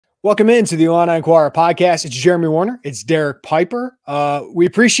Welcome into the Illini Inquirer Podcast. It's Jeremy Werner. It's Derek Piper. We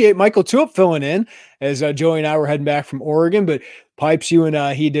appreciate Michael Tulip filling in as Joey and I were heading back from Oregon. But Pipes, you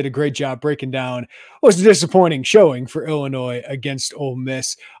and he did a great job breaking down what was a disappointing showing for Illinois against Ole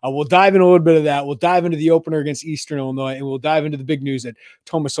Miss. We'll dive in a little bit of that. We'll dive into the opener against Eastern Illinois, and we'll dive into the big news that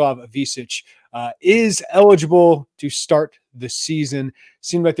Tomislav Ivisic is eligible to start the season.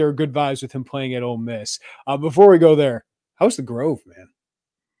 Seemed like there were good vibes with him playing at Ole Miss. Before we go there, how's the Grove, man?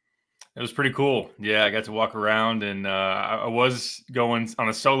 It was pretty cool. Yeah, I got to walk around, and I was going on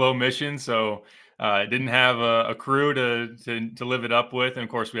a solo mission, so I didn't have a crew to live it up with. And, of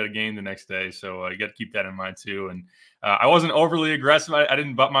course, we had a game the next day, so you got to keep that in mind too. And I wasn't overly aggressive. I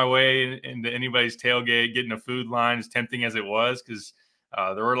didn't butt my way into anybody's tailgate, getting a food line, as tempting as it was, because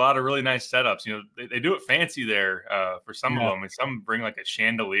there were a lot of really nice setups. You know, they do it fancy there for some of them, and some bring like a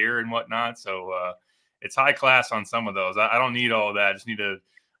chandelier and whatnot. So it's high class on some of those. I don't need all of that. I just need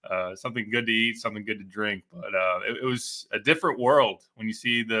something good to eat, something good to drink. But it was a different world when you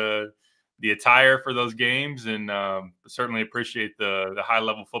see the attire for those games, and certainly appreciate the high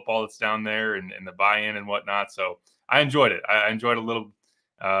level football that's down there and the buy-in and whatnot. So I enjoyed it. I enjoyed a little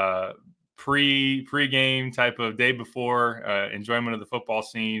pre-game type of day before enjoyment of the football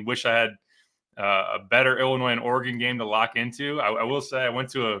scene. Wish I had a better Illinois and Oregon game to lock into. I will say I went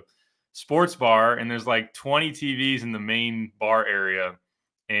to a sports bar, and there's like 20 TVs in the main bar area,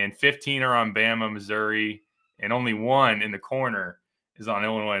 and 15 are on Bama, Missouri, and only one in the corner is on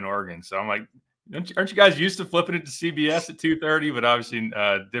Illinois and Oregon. So I'm like, aren't you guys used to flipping it to CBS at 2:30? But obviously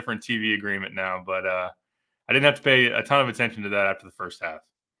different TV agreement now. But I didn't have to pay a ton of attention to that after the first half.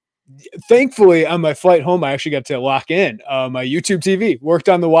 Thankfully, on my flight home, I actually got to lock in my YouTube TV. Worked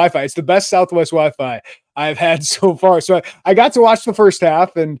on the Wi-Fi. It's the best Southwest Wi-Fi I've had so far. So I got to watch the first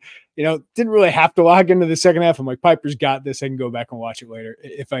half, and didn't really have to log into the second half. I'm like, Piper's got this. I can go back and watch it later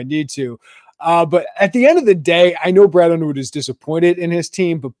if I need to. But at the end of the day, I know Brad Underwood is disappointed in his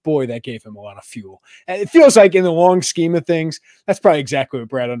team, but boy, that gave him a lot of fuel. And it feels like in the long scheme of things, that's probably exactly what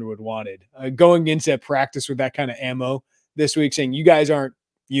Brad Underwood wanted. Going into practice with that kind of ammo this week, saying, you guys aren't,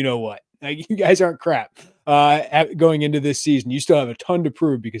 you know what, like, you guys aren't crap going into this season. You still have a ton to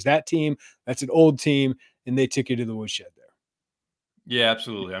prove, because that team, that's an old team, and they took you to the woodshed there. Yeah,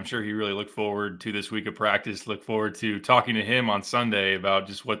 absolutely. I'm sure he really looked forward to this week of practice, look forward to talking to him on Sunday about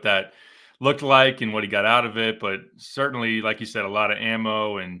just what that looked like and what he got out of it. But certainly, like you said, a lot of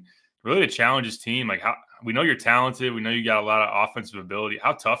ammo, and really to challenge his team. Like, how we know you're talented. We know you got a lot of offensive ability.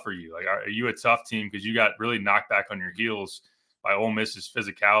 How tough are you? Like, are you a tough team? Because you got really knocked back on your heels by Ole Miss's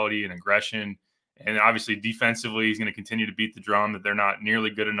physicality and aggression. And obviously defensively, he's going to continue to beat the drum that they're not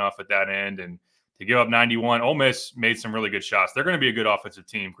nearly good enough at that end. And to give up 91, Ole Miss made some really good shots. They're going to be a good offensive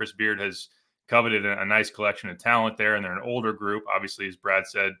team. Chris Beard has coveted a nice collection of talent there, and they're an older group. Obviously, as Brad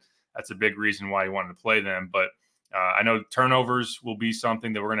said, that's a big reason why he wanted to play them. But I know turnovers will be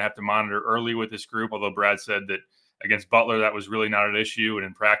something that we're going to have to monitor early with this group, although Brad said that against Butler, that was really not an issue, and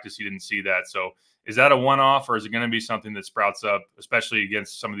in practice, he didn't see that. So is that a one-off, or is it going to be something that sprouts up, especially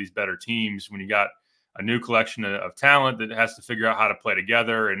against some of these better teams, when you got a new collection of talent that has to figure out how to play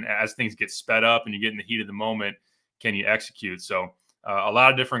together? And as things get sped up and you get in the heat of the moment, can you execute? So a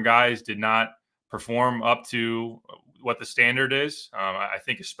lot of different guys did not perform up to what the standard is. I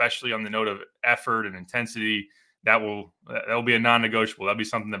think especially on the note of effort and intensity, that will be a non-negotiable. That'll be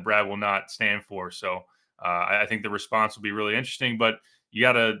something that Brad will not stand for. So I think the response will be really interesting, but you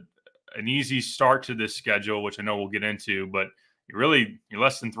got an easy start to this schedule, which I know we'll get into, but you're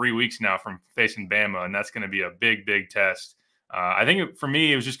less than 3 weeks now from facing Bama, and that's going to be a big, big test. I think for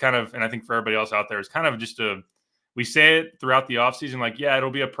me, it was just kind of, and I think for everybody else out there, it's kind of just we say it throughout the offseason, like, yeah,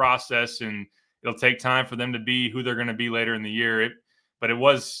 it'll be a process and it'll take time for them to be who they're going to be later in the year. But it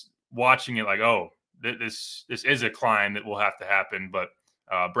was watching it like, oh, this is a climb that will have to happen. But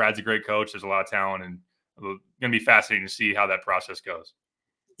Brad's a great coach. There's a lot of talent, and it's going to be fascinating to see how that process goes.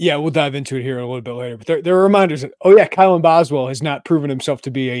 Yeah, we'll dive into it here a little bit later. But there are reminders that, oh, yeah, Kylan Boswell has not proven himself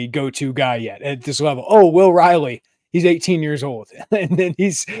to be a go-to guy yet at this level. Oh, Will Riley, he's 18 years old, and then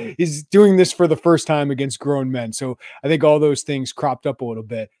he's doing this for the first time against grown men. So I think all those things cropped up a little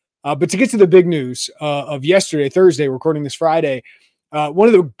bit. But to get to the big news of yesterday, Thursday, recording this Friday, one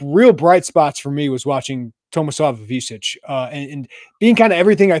of the real bright spots for me was watching Tomislav Ivisic and being kind of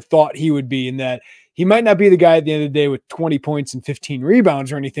everything I thought he would be, in that he might not be the guy at the end of the day with 20 points and 15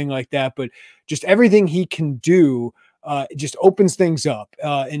 rebounds or anything like that, but just everything he can do just opens things up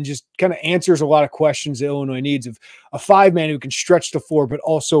and just kind of answers a lot of questions that Illinois needs, of a five-man who can stretch the floor but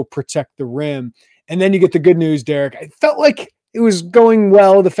also protect the rim. And then you get the good news, Derek. I felt like it was going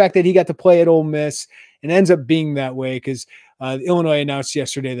well, the fact that he got to play at Ole Miss, and ends up being that way because Illinois announced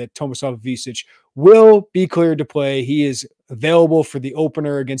yesterday that Tomislav Ivisic will be cleared to play. He is available for the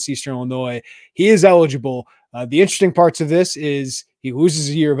opener against Eastern Illinois. He is eligible. The interesting parts of this is he loses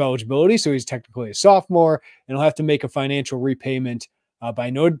a year of eligibility, so he's technically a sophomore, and he'll have to make a financial repayment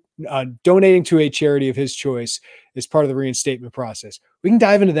by donating to a charity of his choice as part of the reinstatement process. We can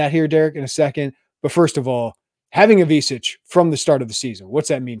dive into that here, Derek, in a second. But first of all, having Ivisic from the start of the season, what's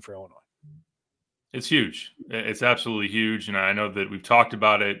that mean for Illinois? It's huge. It's absolutely huge. And I know that we've talked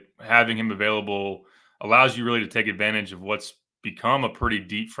about it. Having him available allows you really to take advantage of what's become a pretty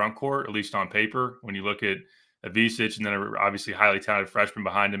deep front court, at least on paper. When you look at Ivisic and then obviously highly talented freshman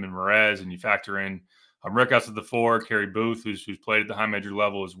behind him in Merez, and you factor in Rickhouse at the 4, Kerry Booth, who's played at the high major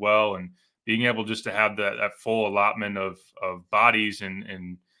level as well, and being able just to have that full allotment of bodies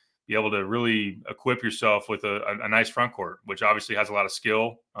and be able to really equip yourself with a nice front court, which obviously has a lot of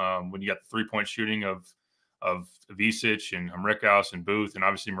skill. When you got the 3-point shooting of Ivisic and Rickhouse and Booth, and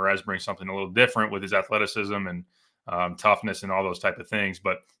obviously Merez brings something a little different with his athleticism and toughness and all those type of things.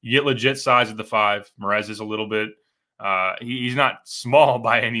 But you get legit size at the 5. Merez is a little bit he's not small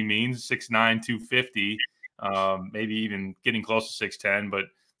by any means, 6'9", 250, maybe even getting close to 6'10". But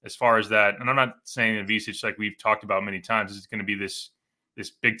as far as that, and I'm not saying Ivisic, like we've talked about many times, is going to be this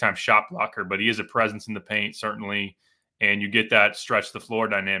big time shot blocker, but he is a presence in the paint, certainly. And you get that stretch the floor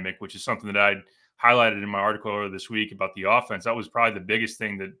dynamic, which is something that I'd highlighted in my article earlier this week about the offense. That was probably the biggest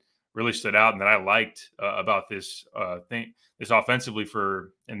thing that really stood out and that I liked about this offensively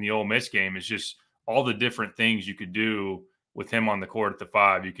in the Ole Miss game, is just all the different things you could do with him on the court at the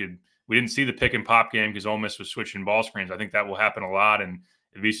 5. We didn't see the pick and pop game because Ole Miss was switching ball screens. I think that will happen a lot, and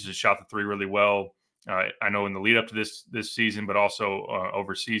Ivisic has shot the 3 really well. I know in the lead up to this season, but also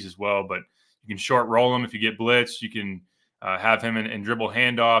overseas as well. But you can short roll him if you get blitz. You can have him in dribble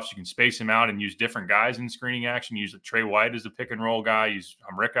handoffs. You can space him out and use different guys in screening action. Use Trey White as the pick and roll guy. Use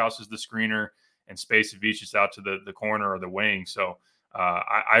Rickhouse as the screener, and space Ivisic out to the corner or the wing. So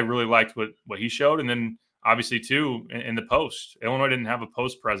I really liked what he showed. And then obviously too in the post, Illinois didn't have a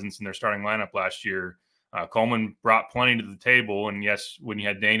post presence in their starting lineup last year. Coleman brought plenty to the table, and yes, when you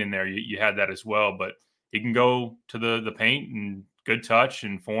had Dane in there, you had that as well. But he can go to the paint and good touch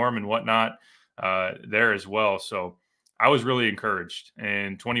and form and whatnot there as well. So I was really encouraged.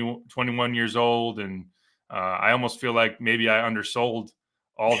 And 21 years old, and I almost feel like maybe I undersold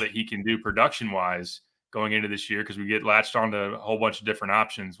all that he can do production-wise going into this year, because we get latched onto a whole bunch of different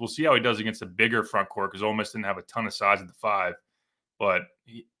options. We'll see how he does against a bigger front court, because Ole Miss didn't have a ton of size at the 5. But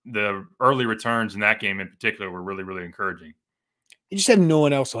the early returns in that game in particular were really, really encouraging. You just have no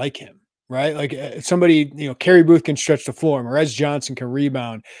one else like him, right? Like somebody, Kerry Booth can stretch the floor. Merez Johnson can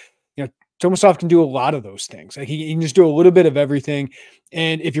rebound. Tomislav can do a lot of those things. Like he can just do a little bit of everything.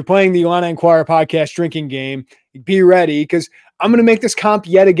 And if you're playing the Illini Inquirer Podcast drinking game, be ready, because I'm going to make this comp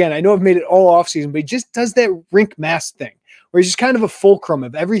yet again. I know I've made it all offseason, but he just does that rink mass thing where he's just kind of a fulcrum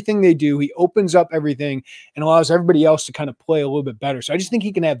of everything they do. He opens up everything and allows everybody else to kind of play a little bit better. So I just think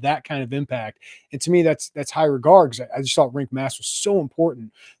he can have that kind of impact. And to me, that's high regard, because I just thought rink mass was so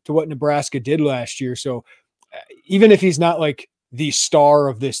important to what Nebraska did last year. So even if he's not like the star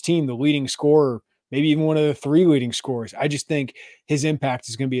of this team, the leading scorer, maybe even one of the 3 leading scorers, I just think his impact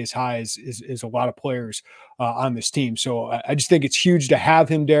is going to be as high as a lot of players on this team. So I just think it's huge to have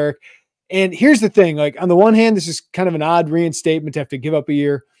him, Derek. And here's the thing, like on the one hand, this is kind of an odd reinstatement to have to give up a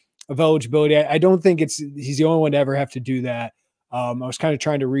year of eligibility. I don't think he's the only one to ever have to do that. I was kind of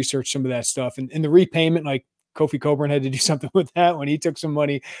trying to research some of that stuff, and the repayment, like Kofi Coburn had to do something with that when he took some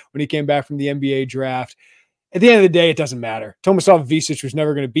money when he came back from the NBA draft. At the end of the day, it doesn't matter. Tomislav Ivisic was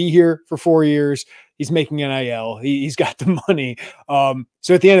never going to be here for 4 years. He's making NIL. He's got the money.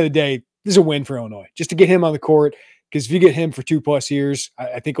 So at the end of the day, this is a win for Illinois, just to get him on the court, because if you get him for 2+ years,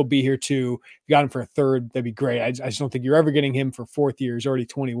 I think he'll be here too. If you got him for a third, that'd be great. I just don't think you're ever getting him for 4th year. He's already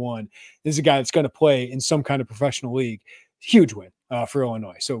 21. This is a guy that's going to play in some kind of professional league. Huge win for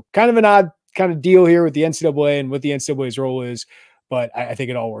Illinois. So kind of an odd kind of deal here with the NCAA and what the NCAA's role is, but I think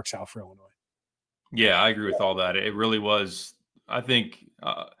it all works out for Illinois. Yeah, I agree with all that. It really was, I think,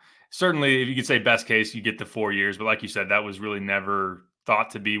 certainly if you could say best case, you get the 4 years. But like you said, that was really never thought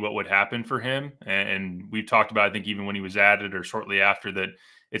to be what would happen for him. And we've talked about, I think, even when he was added or shortly after, that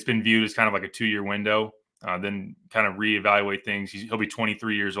it's been viewed as kind of like a 2-year window, then kind of reevaluate things. He'll be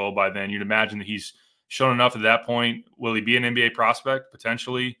 23 years old by then. You'd imagine that he's shown enough at that point. Will he be an NBA prospect?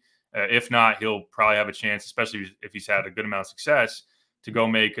 Potentially. If not, he'll probably have a chance, especially if he's had a good amount of success, to go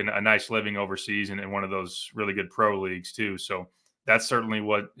make a nice living overseas and in one of those really good pro leagues too. So that's certainly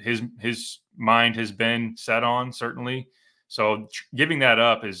what his mind has been set on, certainly. So giving that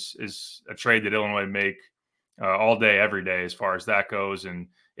up is a trade that Illinois make all day, every day, as far as that goes. And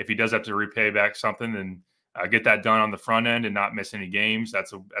if he does have to repay back something, then get that done on the front end and not miss any games.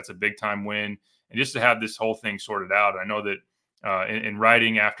 That's a big time win. And just to have this whole thing sorted out. I know that in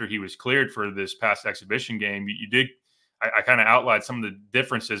writing after he was cleared for this past exhibition game, you did. I kind of outlined some of the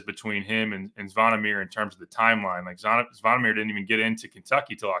differences between him and Zvonimir in terms of the timeline. Like Zvonimir didn't even get into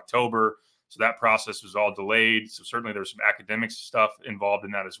Kentucky till October, so that process was all delayed. So certainly there was some academic stuff involved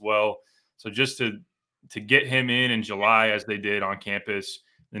in that as well. So just to get him in July as they did on campus,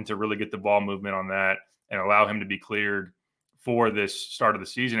 then to really get the ball movement on that and allow him to be cleared for this start of the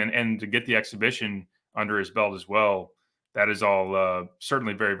season and to get the exhibition under his belt as well. That is all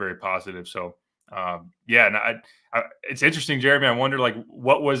certainly very, very positive. So yeah, and it's interesting, Jeremy. I wonder, like,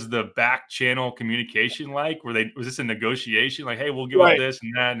 what was the back channel communication like? Was this a negotiation? Like, hey, we'll give up this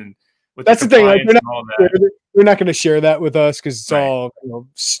and that, and with that's the thing. Like, they're not going to share that with us because it's all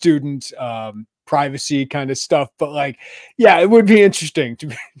student privacy kind of stuff. But like, yeah, it would be interesting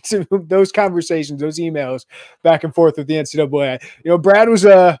to those conversations, those emails back and forth with the NCAA. Brad was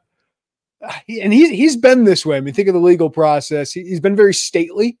and he's been this way. I mean, think of the legal process. He's been very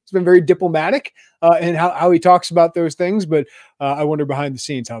stately. He's been very diplomatic in how he talks about those things. But I wonder behind the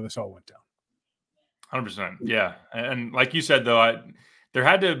scenes how this all went down. 100%. Yeah. And like you said, though, there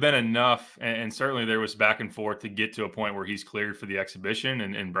had to have been enough, and certainly there was back and forth to get to a point where he's cleared for the exhibition.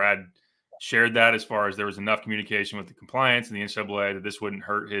 And Brad shared that as far as there was enough communication with the compliance and the NCAA that this wouldn't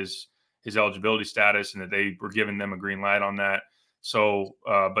hurt his eligibility status and that they were giving them a green light on that. So,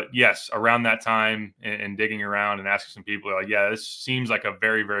 but yes, around that time and digging around and asking some people, like, yeah, this seems like a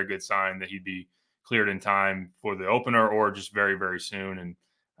very, very good sign that he'd be cleared in time for the opener or just very, very soon. And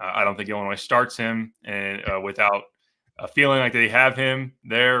I don't think Illinois starts him and without a feeling like they have him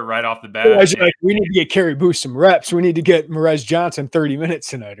there right off the bat. Like, we need to get Kerry Booth some reps. We need to get Merez Johnson 30 minutes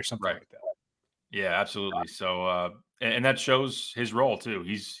tonight or something like that. Yeah, absolutely. So, and that shows his role too.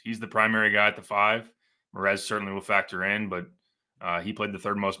 He's the primary guy at the 5. Merez certainly will factor in, but he played the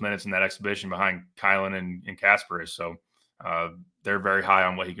third most minutes in that exhibition behind Kylan and Kasparis. So they're very high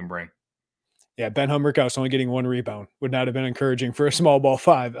on what he can bring. Yeah, Ben Humrickhouse only getting 1 rebound would not have been encouraging for a small ball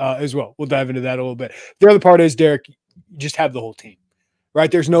 5 as well. We'll dive into that a little bit. The other part is, Derek, you just have the whole team, right?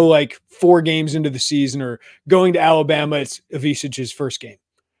 There's no like 4 games into the season or going to Alabama. It's Ivisic's first game,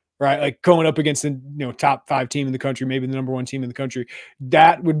 right? Like going up against the top 5 team in the country, maybe the number 1 team in the country.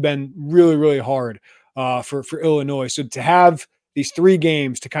 That would have been really, really hard for Illinois. So to have these 3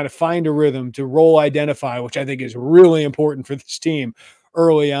 games to kind of find a rhythm, to role identify, which I think is really important for this team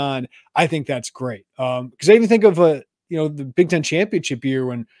early on, I think that's great. Because I even think of the Big Ten championship year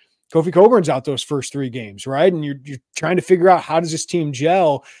when Kofi Coburn's out those first 3 games, right? And you're trying to figure out how does this team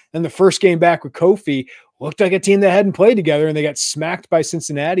gel. And the first game back with Kofi looked like a team that hadn't played together, and they got smacked by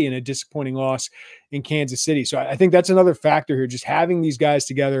Cincinnati in a disappointing loss in Kansas City. So I think that's another factor here, just having these guys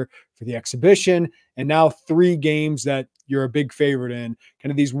together for the exhibition and now 3 games that you're a big favorite in,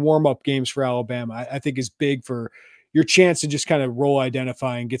 kind of these warm-up games for Alabama, I think is big for your chance to just kind of role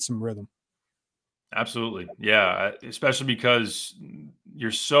identify and get some rhythm. Absolutely. Yeah. Especially because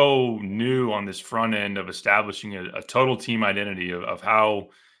you're so new on this front end of establishing a total team identity of how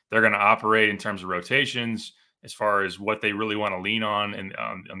they're going to operate in terms of rotations, as far as what they really want to lean on and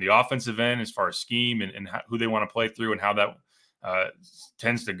on the offensive end, as far as scheme and who they want to play through and how that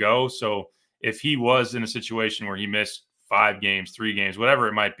tends to go. So if he was in a situation where he missed 5 games, 3 games, whatever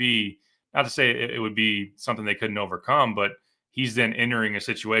it might be, not to say it would be something they couldn't overcome, but he's then entering a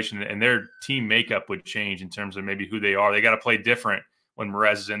situation and their team makeup would change in terms of maybe who they are. They got to play different when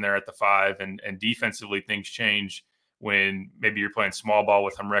Merez is in there at the 5, and defensively things change when maybe you're playing small ball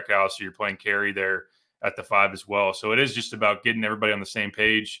with Humrickhouse or you're playing Kerry there at the 5 as well. So it is just about getting everybody on the same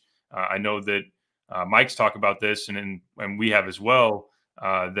page. I know that Mike's talked about this and we have as well,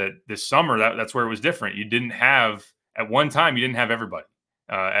 that this summer, that's where it was different. You didn't have, at one time, you didn't have everybody.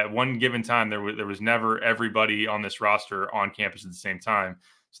 At one given time, there was never everybody on this roster on campus at the same time.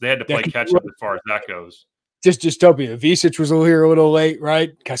 So they had to play catch up as far as that goes. Just tell me, Ivisic was here a little late,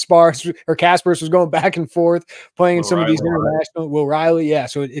 right? Kasparis was going back and forth, playing in some of these international. Will Riley, yeah.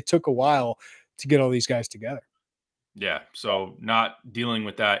 So it took a while to get all these guys together. Yeah, so not dealing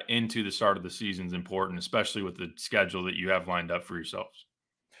with that into the start of the season is important, especially with the schedule that you have lined up for yourselves.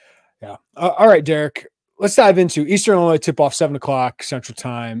 Yeah. All right, Derek. Let's dive into Eastern Illinois tip-off 7 o'clock Central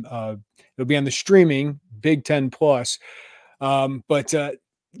Time. It'll be on the streaming Big Ten Plus. But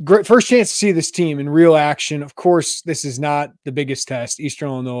great first chance to see this team in real action. Of course, this is not the biggest test. Eastern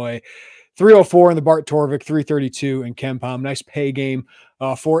Illinois, 304 in the Bart Torvik, 332 in KenPom. Nice pay game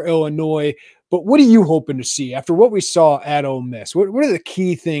for Illinois. But what are you hoping to see after what we saw at Ole Miss? What are the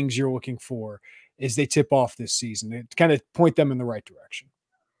key things you're looking for as they tip off this season to kind of point them in the right direction?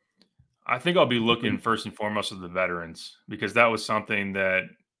 I think I'll be looking first and foremost at the veterans, because that was something that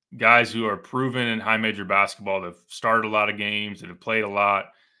guys who are proven in high major basketball, that have started a lot of games, that have played a lot,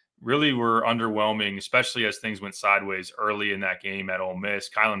 really were underwhelming, especially as things went sideways early in that game at Ole Miss.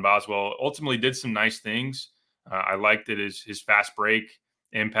 Kylan Boswell ultimately did some nice things. I liked it, his fast break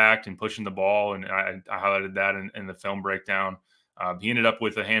impact and pushing the ball, and I highlighted that in the film breakdown. He ended up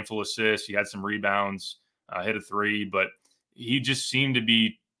with a handful of assists. He had some rebounds, hit a three, but he just seemed to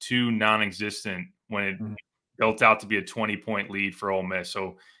be too non-existent when it built out to be a 20-point lead for Ole Miss.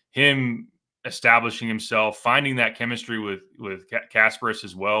 So him establishing himself, finding that chemistry with Kasparis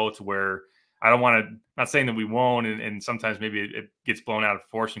as well, to where I don't want to, not saying that we won't, and sometimes maybe it gets blown out of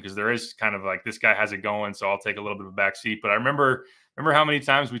proportion, because there is kind of like, this guy has it going, so I'll take a little bit of a back seat. But I remember how many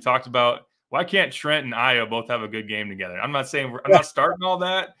times we talked about, why can't Trent and Io both have a good game together? I'm not saying I'm not starting all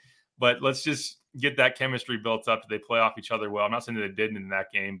that, but let's just get that chemistry built up. Do they play off each other well? I'm not saying that they didn't in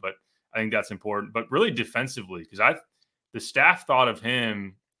that game, but I think that's important. But really defensively, because the staff thought of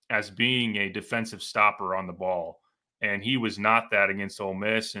him as being a defensive stopper on the ball, and he was not that against Ole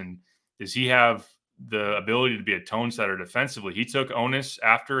Miss. And does he have the ability to be a tone setter defensively? He took onus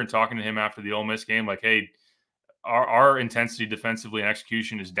after, and talking to him after the Ole Miss game, like, hey, our intensity defensively and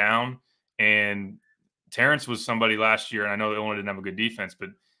execution is down. And Terrence was somebody last year, and I know Illinois didn't have a good defense, but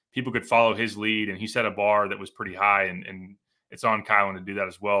people could follow his lead, and he set a bar that was pretty high, and it's on Kylan to do that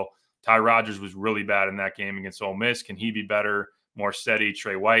as well. Ty Rodgers was really bad in that game against Ole Miss. Can he be better, more steady?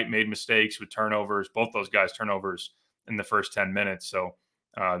 Trey White made mistakes with turnovers. Both those guys turnovers in the first 10 minutes. So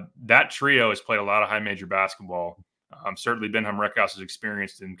that trio has played a lot of high major basketball. Certainly Benham Reckhouse is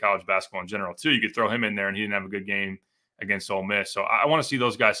experienced in college basketball in general too. You could throw him in there, and he didn't have a good game against Ole Miss. So I want to see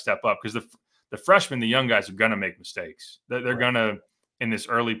those guys step up, because the freshmen, the young guys, are going to make mistakes. They're going to, in this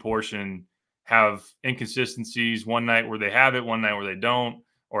early portion, have inconsistencies, one night where they have it, one night where they don't,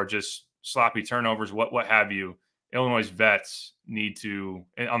 or just sloppy turnovers, what have you. Illinois' vets need to,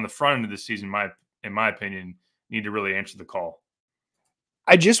 on the front end of the season, in my opinion, need to really answer the call.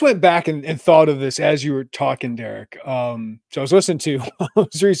 I just went back and thought of this as you were talking, Derek. So I was listening to, I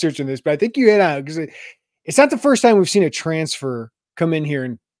was researching this, but I think you hit on it, because it's not the first time we've seen a transfer come in here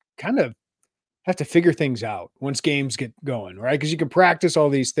and kind of have to figure things out once games get going, right? Because you can practice all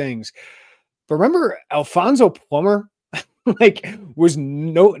these things. But remember, Alfonso Plummer, was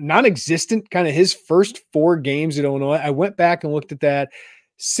non-existent kind of his first 4 games at Illinois. I went back and looked at that.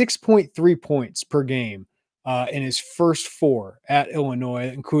 6.3 points per game in his first 4 at Illinois.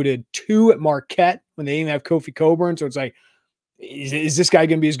 It included 2 at Marquette when they didn't have Kofi Coburn. So it's like, is this guy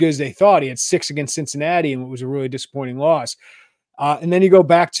going to be as good as they thought? He had 6 against Cincinnati, and it was a really disappointing loss. And then you go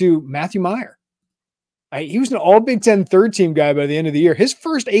back to Matthew Meyer. He was an all Big Ten third team guy by the end of the year. His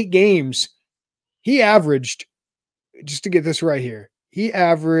first 8 games, he averaged, just to get this right here, he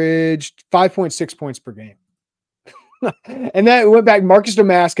averaged 5.6 points per game. And that went back. Marcus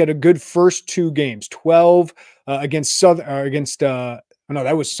Domask had a good first 2 games, 12 against Southern,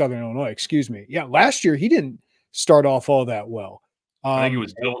 that was Southern Illinois, excuse me. Yeah, last year he didn't start off all that well. I think it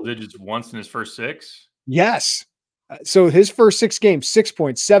was double digits once in his first 6. Yes. So his first 6 games, 6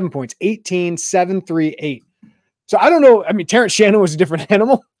 points, 7 points, 18, 7, 3, 8. So I don't know. I mean, Terrence Shannon was a different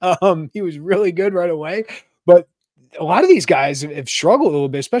animal. He was really good right away, but a lot of these guys have struggled a little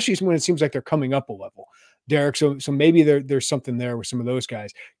bit, especially when it seems like they're coming up a level, Derek. So maybe there's something there with some of those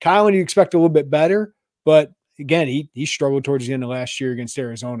guys. Kylan, you expect a little bit better, but again, he struggled towards the end of last year against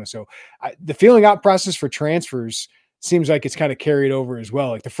Arizona. So the feeling out process for transfers seems like it's kind of carried over as well.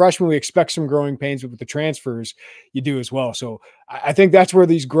 Like the freshmen, we expect some growing pains, but with the transfers, you do as well. So I think that's where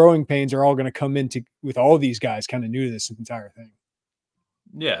these growing pains are all going to come into with all these guys kind of new to this entire thing.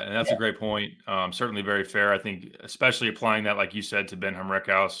 Yeah, and that's a great point. Certainly very fair. I think especially applying that, like you said, to Benham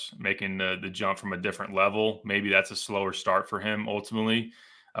Reckhouse, making the jump from a different level. Maybe that's a slower start for him ultimately.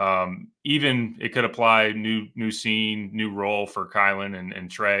 Even it could apply new scene, new role for Kylan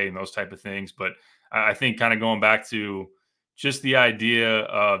and Trey and those type of things. But I think kind of going back to just the idea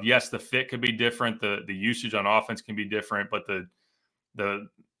of, yes, the fit could be different. The usage on offense can be different, but the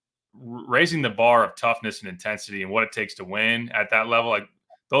raising the bar of toughness and intensity and what it takes to win at that level, like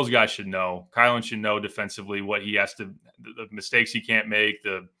those guys should know. Kylan should know defensively what he has to, the mistakes he can't make,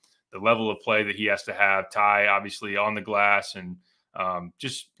 the level of play that he has to have. Ty, obviously, on the glass, and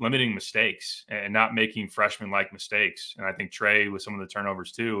just limiting mistakes and not making freshmen-like mistakes. And I think Trey with some of the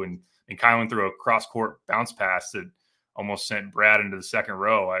turnovers too. And Kylan threw a cross-court bounce pass that almost sent Brad into the second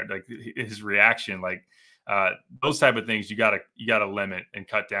row. Like his reaction, those type of things you gotta limit and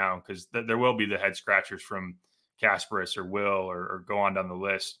cut down, because there will be the head scratchers from Kasparis or Will or go on down the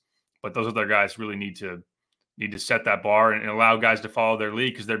list. But those other guys really need to set that bar and allow guys to follow their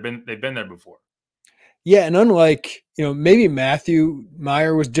lead because they've been there before. Yeah, and unlike, maybe Matthew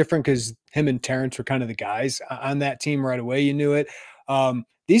Meyer was different because him and Terrence were kind of the guys on that team right away. You knew it.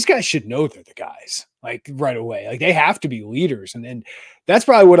 These guys should know they're the guys, like right away. Like they have to be leaders. And that's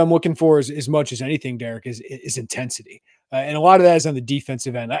probably what I'm looking for as much as anything, Derek, is intensity. And a lot of that is on the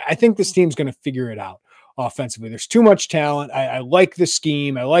defensive end. I think this team's going to figure it out offensively. There's too much talent. I like the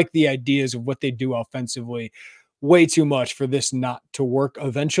scheme. I like the ideas of what they do offensively. Way too much for this not to work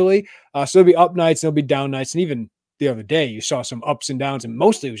eventually. So there'll be up nights, there'll be down nights. And even the other day, you saw some ups and downs, and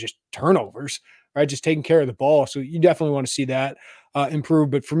mostly it was just turnovers, right? Just taking care of the ball. So you definitely want to see that improve.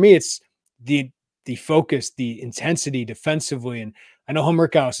 But for me, it's the focus, the intensity defensively. And I know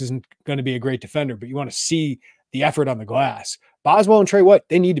Hummerkaus isn't going to be a great defender, but you want to see the effort on the glass. Boswell and Trey White,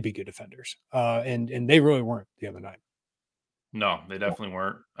 they need to be good defenders. And they really weren't the other night. No, they definitely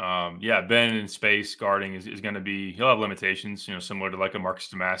weren't. Yeah, Ben in space guarding is going to be, he'll have limitations, similar to like a Marcus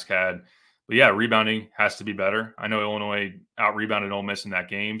Damask had. But yeah, rebounding has to be better. I know Illinois out-rebounded Ole Miss in that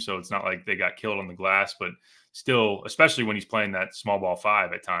game, so it's not like they got killed on the glass, but still, especially when he's playing that small ball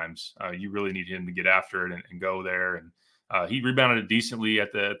five at times, you really need him to get after it and go there. And he rebounded it decently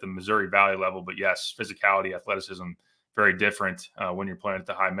at the Missouri Valley level, but yes, physicality, athleticism, very different when you're playing at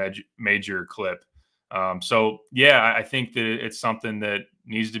the high major clip. So yeah, I think that it's something that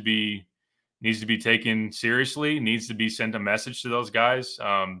needs to be taken seriously, needs to be sent a message to those guys.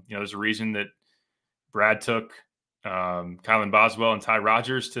 There's a reason that Brad took Kylan Boswell and Ty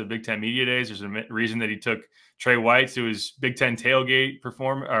Rogers to Big Ten Media Days. There's a reason that he took Trey White to his Big Ten tailgate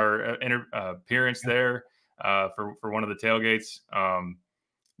appearance there for one of the tailgates.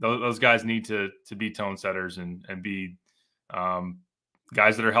 Those guys need to be tone setters and be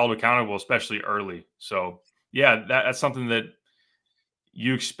guys that are held accountable, especially early. So yeah, that's something that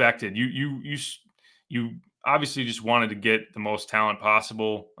you expected. You obviously just wanted to get the most talent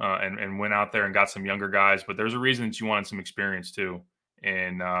possible and went out there and got some younger guys, but there's a reason that you wanted some experience too.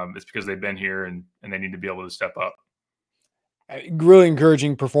 And it's because they've been here and they need to be able to step up. Really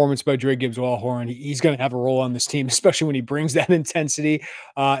encouraging performance by Dre Gibbs-Walhorn. He's going to have a role on this team, especially when he brings that intensity.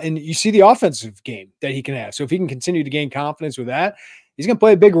 And you see the offensive game that he can have. So if he can continue to gain confidence with that, he's going to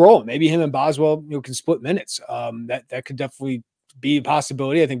play a big role. Maybe him and Boswell can split minutes. That could definitely be a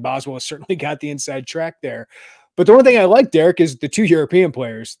possibility. I think Boswell has certainly got the inside track there. But the one thing I like, Derek, is the two European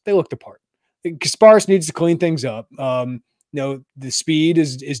players. They looked the part. Kasparis needs to clean things up. The speed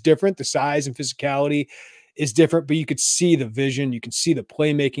is different. The size and physicality is different, but you could see the vision. You can see the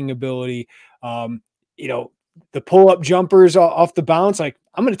playmaking ability. The pull-up jumpers off the bounce, like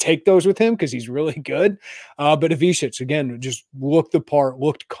I'm going to take those with him because he's really good. But Ivisic, again, just looked the part,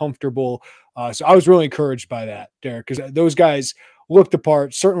 looked comfortable. So I was really encouraged by that, Derek, because those guys looked the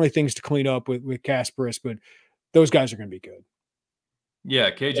part. Certainly things to clean up with Kasparis, but those guys are going to be good. Yeah,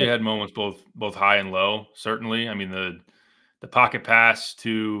 KJ had moments both high and low, certainly. I mean, the pocket pass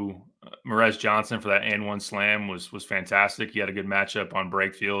to Merez Johnson for that and one slam was fantastic. He had a good matchup on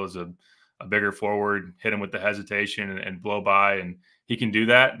break field as a bigger forward, hit him with the hesitation and blow by, and he can do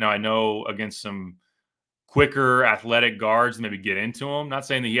that. Now, I know against some quicker athletic guards, maybe get into him. Not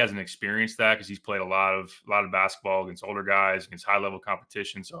saying that he hasn't experienced that because he's played a lot of basketball against older guys, against high-level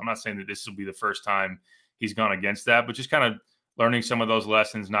competition. So I'm not saying that this will be the first time he's gone against that, but just kind of learning some of those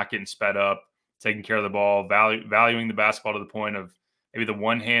lessons, not getting sped up, taking care of the ball, valuing the basketball to the point of maybe the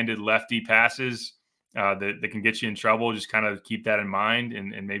one-handed lefty passes that can get you in trouble. Just kind of keep that in mind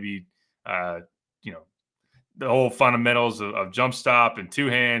and maybe the whole fundamentals of jump stop and two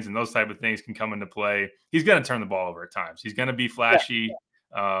hands and those type of things can come into play. He's going to turn the ball over at times. He's going to be flashy,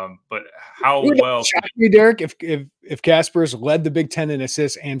 but how well? Shock me, Derek, if Kasparis led the Big Ten in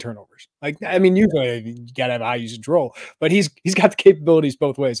assists and turnovers. Usually you got to have a high usage role, but he's got the capabilities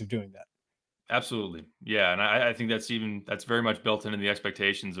both ways of doing that. Absolutely. Yeah. And I think that's very much built into the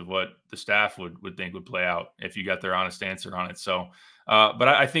expectations of what the staff would think would play out if you got their honest answer on it. So, but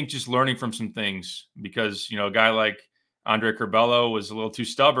I think just learning from some things because, a guy like Andre Curbelo was a little too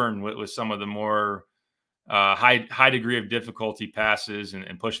stubborn with some of the more high degree of difficulty passes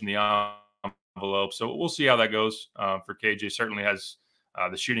and pushing the envelope. So we'll see how that goes for KJ. Certainly has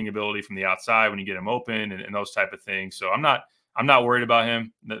the shooting ability from the outside when you get him open and those type of things. So I'm not worried about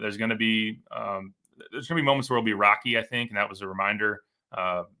him. There's going to be moments where it'll be rocky, I think, and that was a reminder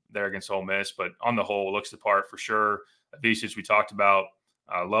there against Ole Miss. But on the whole, looks the part for sure. Ivisic, we talked about,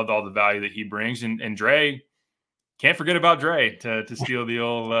 loved all the value that he brings, and Dre, can't forget about Dre to steal the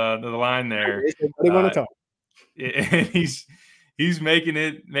old the line there. He's he's making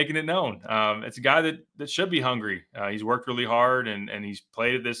it known. It's a guy that should be hungry. He's worked really hard and he's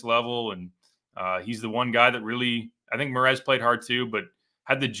played at this level, and he's the one guy that really, I think Murrez played hard too, but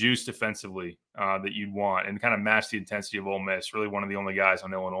had the juice defensively that you'd want and kind of matched the intensity of Ole Miss. Really one of the only guys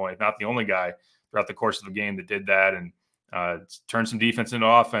on Illinois, if not the only guy throughout the course of the game that did that, and turned some defense into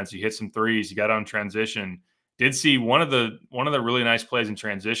offense. He hit some threes. He got on transition. Did see one of the really nice plays in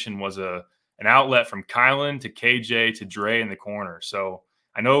transition was an outlet from Kylan to KJ to Dre in the corner. So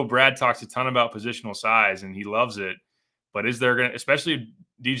I know Brad talks a ton about positional size and he loves it, but is there going to, especially if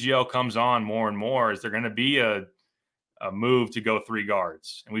DGL comes on more and more, is there going to be a move to go 3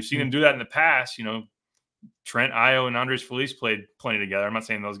 guards? And we've seen him do that in the past. You know, Trent Io and Andres Feliz played plenty together. I'm not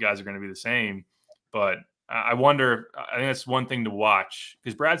saying those guys are going to be the same, but I wonder, I think that's one thing to watch,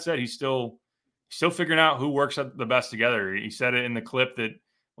 because Brad said he's still figuring out who works the best together. He said it in the clip that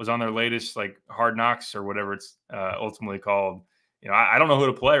was on their latest, like, Hard Knocks or whatever it's ultimately called. You know, I don't know who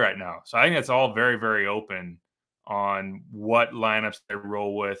to play right now. So I think it's all very, very open on what lineups they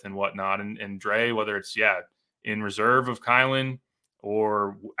roll with and whatnot. And Dre, whether it's, in reserve of Kylan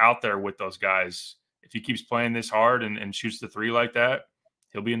or out there with those guys, if he keeps playing this hard and shoots the 3 like that,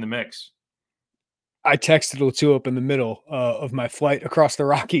 he'll be in the mix. I texted Latu up in the middle of my flight across the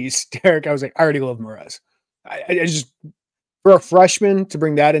Rockies. Derek, I was like, I already love Murrez. I just, for a freshman to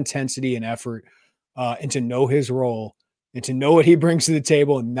bring that intensity and effort and to know his role and to know what he brings to the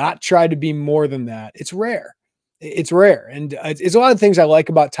table and not try to be more than that, it's rare. It's rare. And it's a lot of things I like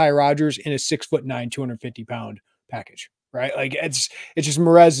about Ty Rodgers in a 6'9", 250-pound package, right? Like, it's just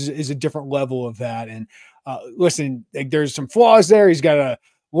Murrez is a different level of that. And listen, like, there's some flaws there. He's got to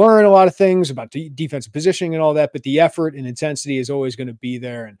learn a lot of things about defensive positioning and all that, but the effort and intensity is always going to be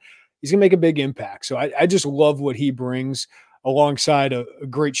there, and he's going to make a big impact. So I just love what he brings alongside a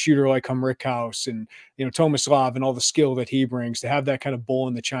great shooter like Rickhouse and, you know, Tomislav, and all the skill that he brings to have that kind of bull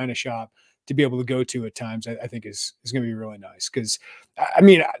in the china shop to be able to go to at times. I think is going to be really nice. Because, I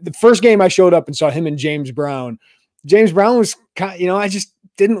mean, the first game I showed up and saw him and James Brown was kind of, you know, I just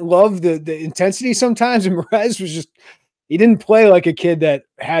didn't love the intensity sometimes, and Murrez was just, he didn't play like a kid that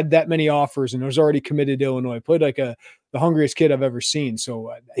had that many offers and was already committed to Illinois. He played like the hungriest kid I've ever seen.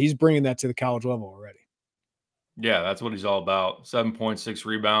 So he's bringing that to the college level already. Yeah, that's what he's all about. 7.6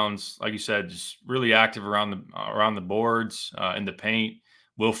 rebounds, like you said, just really active around the boards, in the paint.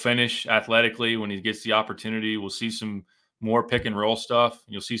 Will finish athletically when he gets the opportunity. We'll see some more pick and roll stuff.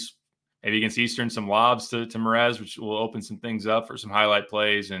 You'll see maybe against Eastern some lobs to Murrez, which will open some things up for some highlight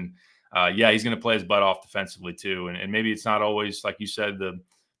plays. And he's going to play his butt off defensively too. And maybe it's not always, like you said, the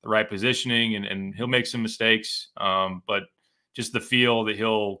right positioning, and he'll make some mistakes. But just the feel that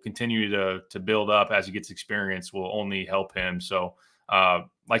he'll continue to build up as he gets experience will only help him. So,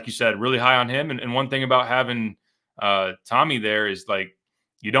 like you said, really high on him. And one thing about having Tommy there is, like,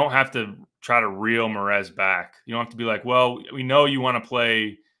 you don't have to try to reel Murrez back. You don't have to be like, well, we know you want to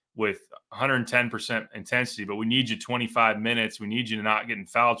play with 110% intensity, but we need you 25 minutes. We need you to not get in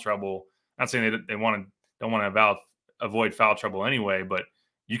foul trouble. Not saying they don't want to avoid foul trouble anyway, but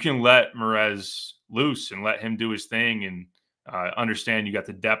you can let Murrez loose and let him do his thing, and understand you got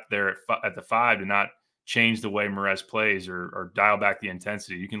the depth there at the 5 to not change the way Murrez plays or dial back the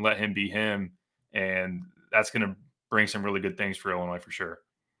intensity. You can let him be him, and that's going to bring some really good things for Illinois for sure.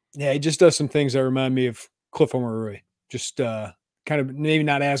 Yeah, he just does some things that remind me of Cliff Omoruyi. Just kind of maybe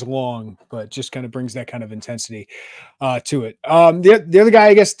not as long, but just kind of brings that kind of intensity to it. The other guy,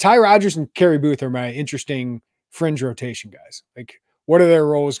 I guess, Ty Rodgers and Kerry Booth are my interesting fringe rotation guys. Like, what are their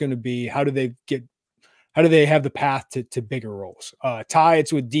roles going to be? How do they have the path to bigger roles? Ty,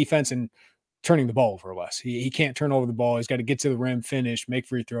 it's with defense and turning the ball over less. He can't turn over the ball. He's got to get to the rim, finish, make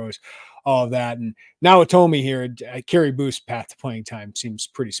free throws, all of that. And now with Tommy here, Kerry Booth's path to playing time seems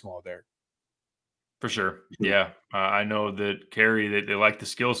pretty small there. For sure. Yeah. I know that Kerry, they like the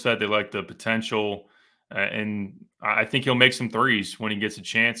skill set. They like the potential. And I think he'll make some threes when he gets a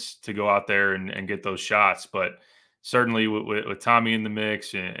chance to go out there and get those shots. But certainly with Tommy in the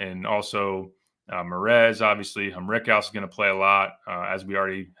mix, and also Murrez, obviously, Rickhouse is going to play a lot, as we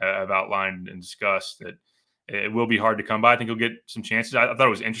already have outlined and discussed, that it will be hard to come by. I think he'll get some chances. I thought it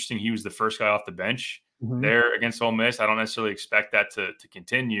was interesting. He was the first guy off the bench there against Ole Miss. I don't necessarily expect that to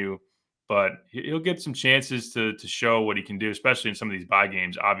continue, but he'll get some chances to show what he can do, especially in some of these bye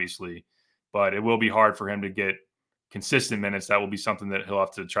games, obviously. But it will be hard for him to get consistent minutes. That will be something that he'll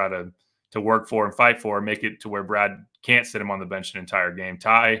have to try to work for and fight for, and make it to where Brad can't sit him on the bench an entire game.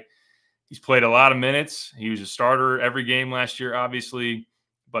 Ty, he's played a lot of minutes. He was a starter every game last year, obviously,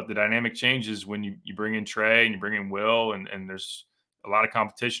 but the dynamic changes when you bring in Trey and you bring in Will, and there's a lot of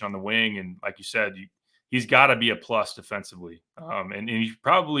competition on the wing. And like you said, he's got to be a plus defensively. And he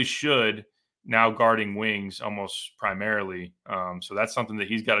probably should now guarding wings almost primarily. So that's something that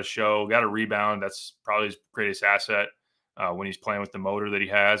he's got to show, got to rebound. That's probably his greatest asset when he's playing with the motor that he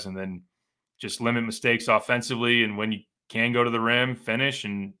has. And then just limit mistakes offensively. And when you can go to the rim, finish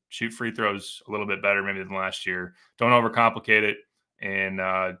and shoot free throws a little bit better maybe than last year. Don't overcomplicate it, and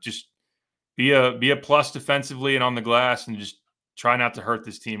just be a plus defensively and on the glass, and just try not to hurt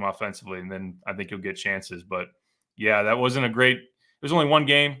this team offensively. And then I think you'll get chances. But yeah, that wasn't a great. It was only one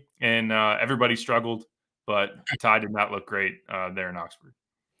game, and everybody struggled, but Ty did not look great there in Oxford.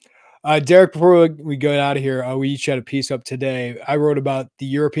 Derek, before we go out of here, we each had a piece up today. I wrote about the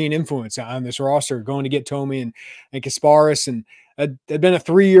European influence on this roster, going to get Tomi and Kasparis, and it had been a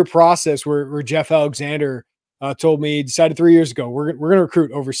 3-year process where Jeff Alexander told me he decided 3 years ago we're going to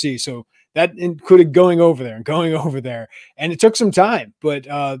recruit overseas. So that included going over there, and it took some time, but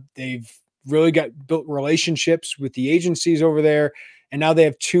they've really built relationships with the agencies over there, and now they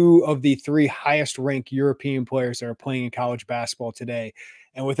have 2 of the 3 highest ranked European players that are playing in college basketball today.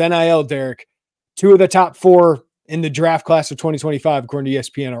 And with NIL, Derek, 2 of the top 4 in the draft class of 2025, according to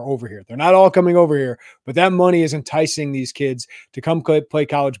ESPN, are over here. They're not all coming over here, but that money is enticing these kids to come play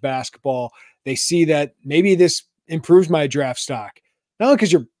college basketball. They see that maybe this improves my draft stock. Not only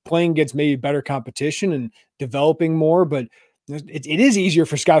because you're playing against maybe better competition and developing more, but it is easier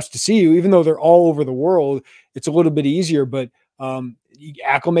for scouts to see you, even though they're all over the world. It's a little bit easier, but you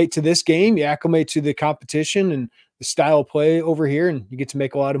acclimate to this game, you acclimate to the competition and the style of play over here, and you get to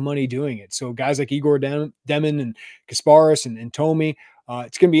make a lot of money doing it. So guys like Igor Demin and Kasparis and Tomi,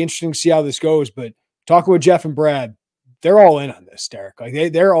 it's going to be interesting to see how this goes. But talking with Jeff and Brad, they're all in on this, Derek.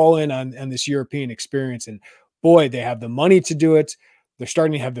 Like they're all in on this European experience. And boy, they have the money to do it. They're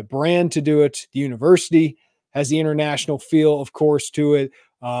starting to have the brand to do it. The university has the international feel, of course, to it.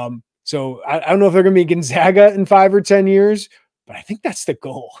 So I don't know if they're going to be Gonzaga in 5 or 10 years, but I think that's the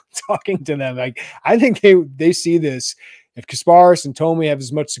goal. Talking to them, like I think they see this. If Kasparis and Tomi have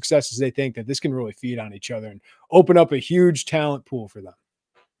as much success as they think, that this can really feed on each other and open up a huge talent pool for them.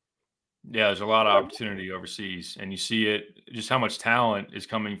 Yeah, there's a lot of opportunity overseas, and you see it just how much talent is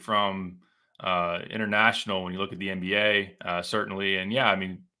coming from international when you look at the NBA, certainly. And yeah, I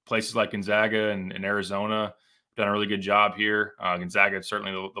mean, places like Gonzaga and Arizona done a really good job here. Gonzaga,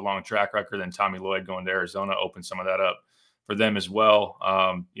 certainly the long track record, then Tommy Lloyd going to Arizona opened some of that up for them as well.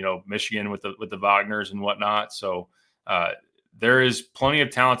 Michigan with the Wagners and whatnot. So there is plenty of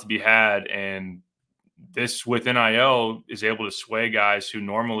talent to be had, and this with NIL is able to sway guys who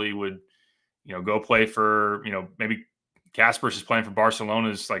normally would, go play for, maybe Kasparis is playing for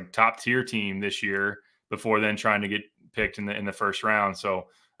Barcelona's like top tier team this year before then trying to get picked in the first round. So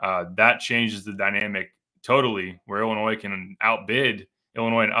that changes the dynamic totally, where Illinois can outbid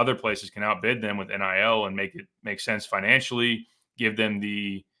Illinois and other places can outbid them with NIL and make it make sense financially, give them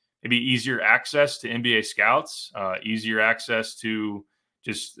the maybe easier access to NBA scouts, easier access to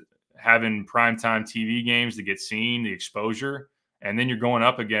just having primetime TV games to get seen, the exposure. And then you're going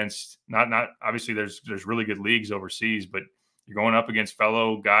up against not obviously there's really good leagues overseas, but you're going up against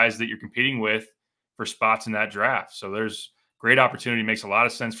fellow guys that you're competing with for spots in that draft. So there's great opportunity. Makes a lot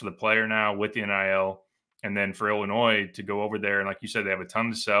of sense for the player now with the NIL. And then for Illinois to go over there, and like you said, they have a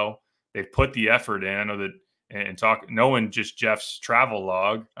ton to sell. They've put the effort in. I know that, and knowing just Jeff's travel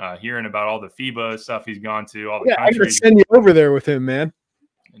log, hearing about all the FIBA stuff he's gone to, all the countries. I could send you over there with him, man.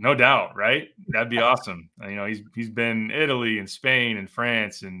 No doubt, right? That'd be awesome. He's been Italy and Spain and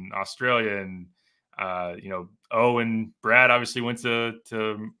France and Australia, and and Brad obviously went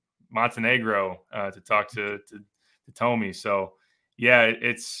to Montenegro to talk to Tomi. So yeah,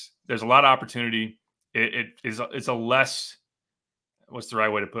 there's a lot of opportunity. It's a less, what's the right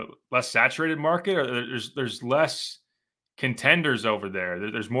way to put it, less saturated market, or there's less contenders over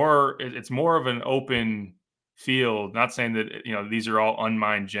there. There's more. It's more of an open field. Not saying that these are all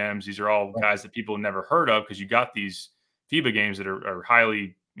unmined gems. These are all guys that people have never heard of, because you got these FIBA games that are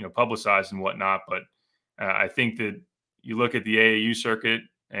highly publicized and whatnot. But I think that you look at the AAU circuit,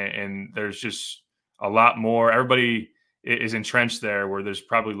 and there's just a lot more. Everybody is entrenched there, where there's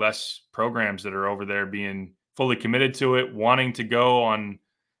probably less programs that are over there being fully committed to it, wanting to go on.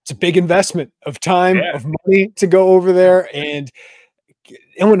 It's a big investment of time, of money to go over there. And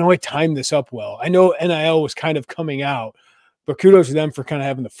Illinois timed this up well. I know NIL was kind of coming out, but kudos to them for kind of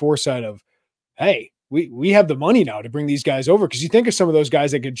having the foresight of, hey, we have the money now to bring these guys over. Because you think of some of those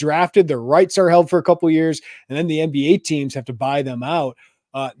guys that get drafted, their rights are held for a couple of years, and then the NBA teams have to buy them out.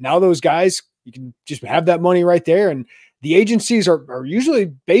 Now those guys, you can just have that money right there. And the agencies are usually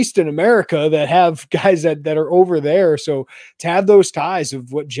based in America that have guys that are over there. So to have those ties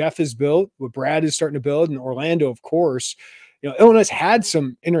of what Jeff has built, what Brad is starting to build, and Orlando, of course, Illinois had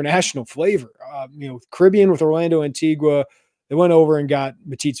some international flavor. Caribbean with Orlando, Antigua. They went over and got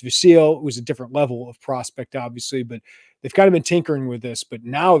Matisse Vasil. It was a different level of prospect, obviously, but they've kind of been tinkering with this. But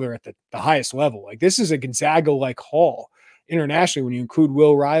now they're at the highest level. Like, this is a Gonzaga-like haul internationally when you include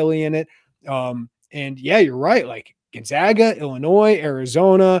Will Riley in it. And yeah, you're right. Like, Gonzaga, Illinois,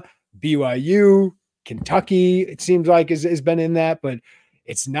 Arizona, BYU, Kentucky, it seems like has been in that, but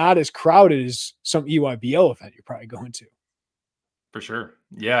it's not as crowded as some EYBL event you're probably going to. For sure.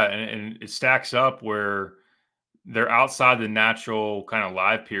 Yeah. And it stacks up where they're outside the natural kind of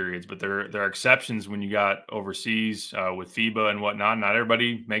live periods, but there are exceptions when you got overseas with FIBA and whatnot. Not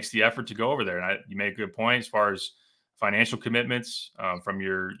everybody makes the effort to go over there. And you make a good point as far as financial commitments from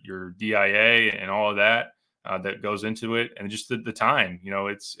your DIA and all of that that goes into it. And just the time,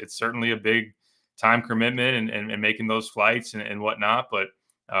 it's certainly a big time commitment and making those flights and whatnot. But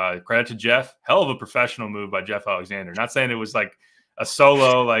credit to Jeff. Hell of a professional move by Jeff Alexander. Not saying it was like a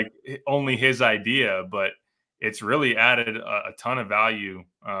solo, like only his idea, but it's really added a ton of value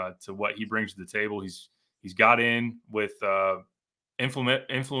to what he brings to the table. He's got in with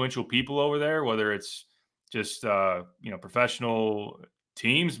influential people over there, whether it's just professional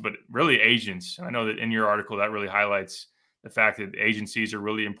teams, but really agents. I know that in your article that really highlights the fact that agencies are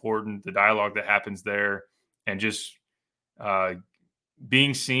really important, the dialogue that happens there, and just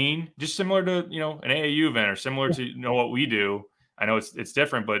being seen, just similar to an AAU event or similar to what we do. I know it's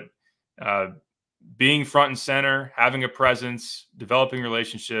different, but being front and center, having a presence, developing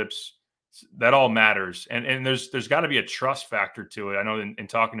relationships, that all matters. And there's got to be a trust factor to it. I know in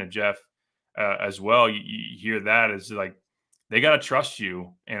talking to Jeff as well, you hear that as like, they got to trust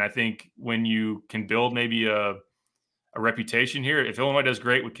you. And I think when you can build maybe a reputation here, if Illinois does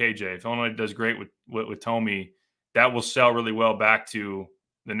great with KJ, if Illinois does great with Tommy, that will sell really well back to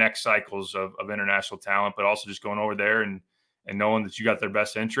the next cycles of international talent, but also just going over there and knowing that you got their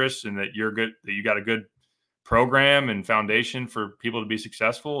best interests and that you're good, that you got a good program and foundation for people to be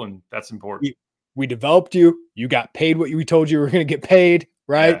successful. And that's important. We developed you. You got paid what we told you were going to get paid,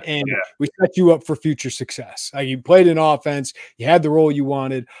 right? Yeah, and we set you up for future success. Like, you played in offense, you had the role you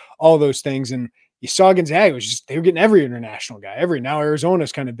wanted, all those things. And you saw Gonzaga was just, they were getting every international guy. Now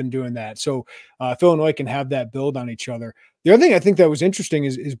Arizona's kind of been doing that. So if Illinois can have that build on each other. The other thing I think that was interesting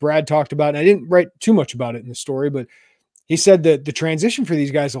is Brad talked about, and I didn't write too much about it in the story, but he said that the transition for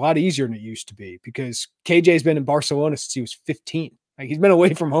these guys is a lot easier than it used to be, because KJ's been in Barcelona since he was 15. Like, he's been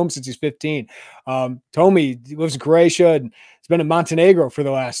away from home since he's 15. Tommy lives in Croatia and has been in Montenegro for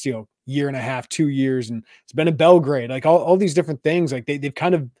the last, year and a half, 2 years. And it's been in Belgrade, like all these different things. Like, they've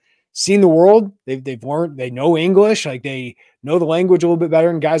kind of seen the world. They've learned, they know English, like they know the language a little bit better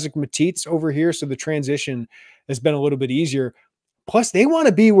than guys like Matisse over here. So the transition has been a little bit easier. Plus, they want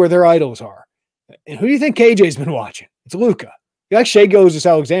to be where their idols are. And who do you think KJ's been watching? It's Luka. He likes Shai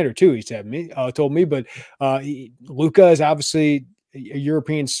Gilgeous-Alexander too, he told me. But Luka is obviously a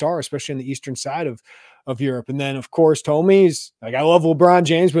European star, especially on the eastern side of Europe. And then, of course, Tommy's like, I love LeBron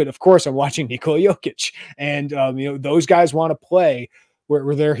James, but of course I'm watching Nikola Jokic. And, those guys want to play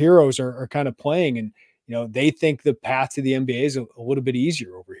where their heroes are kind of playing. And, they think the path to the NBA is a little bit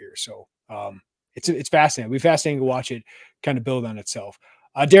easier over here. So it's fascinating. It'll be fascinating to watch it kind of build on itself.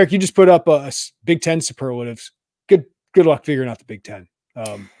 Derek, you just put up a Big Ten superlatives. Good luck figuring out the Big Ten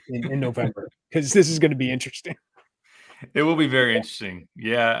in November, because this is going to be interesting. It will be very interesting.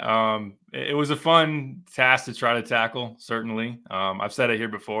 Yeah. It was a fun task to try to tackle, certainly. I've said it here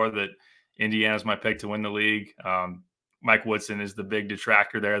before that Indiana's my pick to win the league. Mike Woodson is the big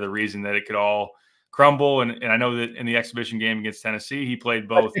detractor there, the reason that it could all crumble. And I know that in the exhibition game against Tennessee, he played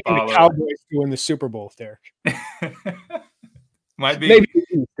both. The Cowboys to win the Super Bowl there. Might be. Maybe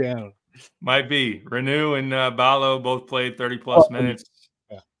down. Might be. Renew and Ballo both played 30-plus minutes.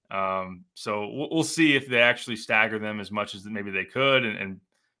 Yeah. So we'll see if they actually stagger them as much as maybe they could and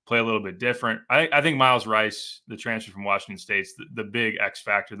play a little bit different. I think Miles Rice, the transfer from Washington State's the big X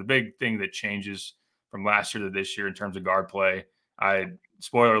factor, the big thing that changes from last year to this year in terms of guard play.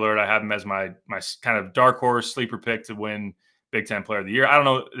 Spoiler alert, I have him as my kind of dark horse sleeper pick to win Big Ten Player of the Year. I don't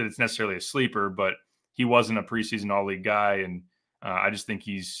know that it's necessarily a sleeper, but he wasn't a preseason All-League guy, and I just think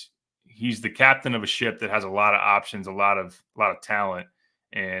he's the captain of a ship that has a lot of options, a lot of talent,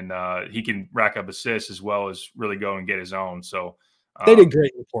 and he can rack up assists as well as really go and get his own. So they did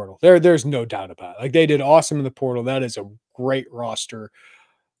great in the portal. There's no doubt about it. Like, they did awesome in the portal. That is a great roster.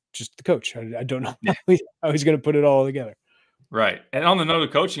 Just the coach, I don't know how he's going to put it all together. Right. And on the note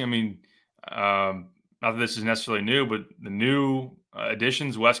of coaching, I mean, not that this is necessarily new, but the new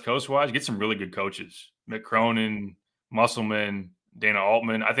additions West Coast wise, get some really good coaches. Mick Cronin, Musselman, Dana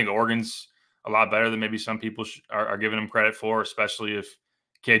Altman. I think Oregon's a lot better than maybe some people are giving them credit for, especially if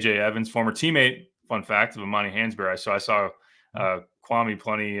KJ Evans, former teammate, fun fact, of Imani Hansberry. So I saw Kwame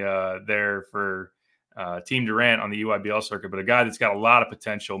Plenty there for Team Durant on the EYBL circuit, but a guy that's got a lot of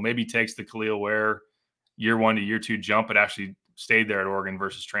potential, maybe takes the Khalil Ware year 1 to year 2 jump, but actually stayed there at Oregon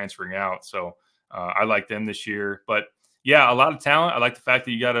versus transferring out. So I like them this year. But yeah, a lot of talent. I like the fact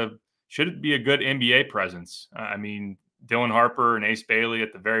that should it be a good NBA presence. I mean, Dylan Harper and Ace Bailey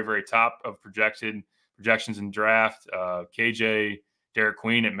at the very, very top of projections in draft. KJ, Derek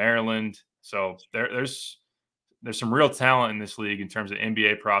Queen at Maryland. So there's some real talent in this league in terms of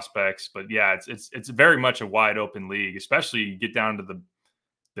NBA prospects. But yeah, it's very much a wide open league, especially you get down to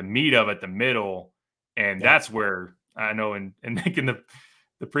the meat of it, the middle, and that's where I know in making the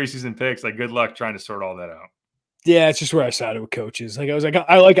preseason picks, like, good luck trying to sort all that out. Yeah, it's just where I sided with coaches. Like, I was like,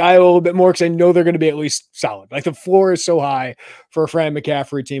 I like Iowa a little bit more because I know they're going to be at least solid. Like, the floor is so high for a Fran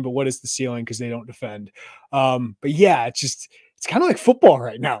McCaffrey team, but what is the ceiling because they don't defend? But yeah, it's kind of like football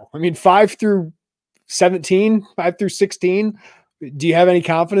right now. I mean, 5 through 17, 5 through 16. Do you have any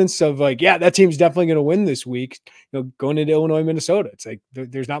confidence of like, yeah, that team's definitely going to win this week? Going into Illinois, Minnesota, it's like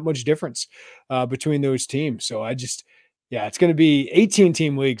there's not much difference between those teams. So it's going to be 18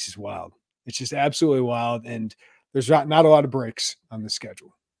 team leagues is wild. It's just absolutely wild. And there's not a lot of breaks on the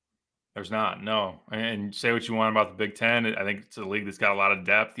schedule. There's not, no. And say what you want about the Big Ten. I think it's a league that's got a lot of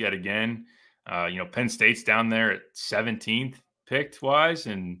depth yet again. Penn State's down there at 17th picked wise.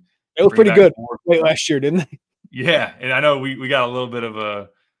 And they looked pretty good late last year, didn't they? Yeah. And I know we got a little bit of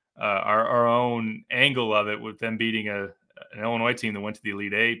our own angle of it with them beating an Illinois team that went to the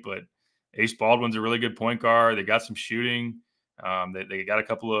Elite Eight. But Ace Baldwin's a really good point guard. They got some shooting. They got a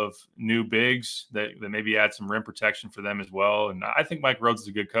couple of new bigs that maybe add some rim protection for them as well. And I think Mike Rhodes is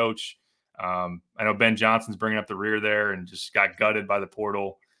a good coach. I know Ben Johnson's bringing up the rear there and just got gutted by the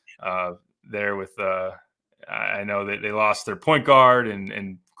portal there with I know that they lost their point guard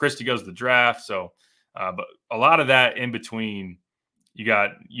and Christie goes to the draft. So, but a lot of that in between, you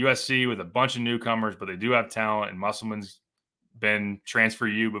got USC with a bunch of newcomers, but they do have talent, and Musselman's been transfer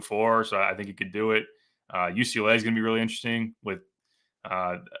U before, so I think he could do it. UCLA is going to be really interesting with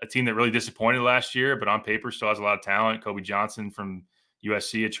a team that really disappointed last year, but on paper still has a lot of talent. Kobe Johnson from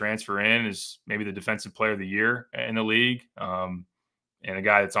USC, a transfer in, is maybe the defensive player of the year in the league, and a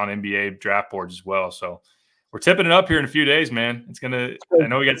guy that's on NBA draft boards as well. So we're tipping it up here in a few days, man. I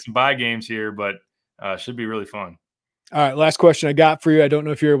know we got some bye games here, but should be really fun. All right, last question I got for you. I don't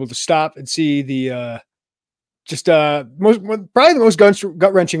know if you're able to stop and see the probably the most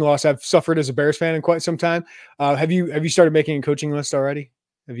gut-wrenching loss I've suffered as a Bears fan in quite some time. Have you started making a coaching list already?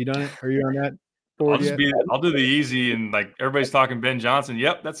 Have you done it? Are you on that board yet? I'll do the easy, and like everybody's talking Ben Johnson.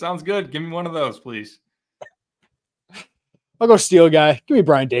 Yep, that sounds good. Give me one of those, please. I'll go steal a guy. Give me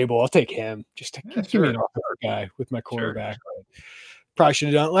Brian Dable. I'll take him. Give me an offer guy with my quarterback. Sure. Probably should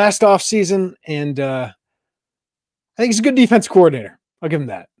have done it last offseason, and I think he's a good defense coordinator. I'll give him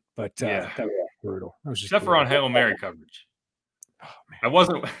that. But that was brutal. Except for on Hail Mary coverage. Oh, man.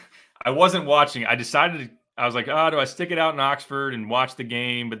 I wasn't watching. I was like, do I stick it out in Oxford and watch the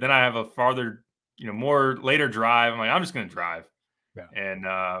game? But then I have a farther, more later drive. I'm like, I'm just going to drive. Yeah. And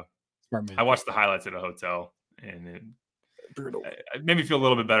I watched the highlights at a hotel, and it made me feel a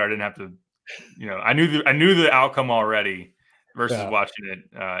little bit better. I didn't have to, I knew the outcome already versus watching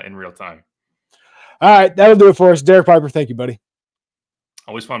it in real time. All right. That'll do it for us. Derek Piper, thank you, buddy.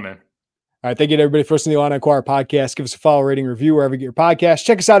 Always fun, man. All right. Thank you to everybody for listening to the Illini Inquirer Podcast. Give us a follow, rating, review wherever you get your podcast.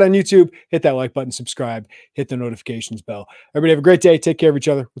 Check us out on YouTube. Hit that like button, subscribe, hit the notifications bell. Everybody have a great day. Take care of each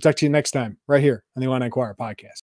other. We'll talk to you next time right here on the Illini Inquirer Podcast.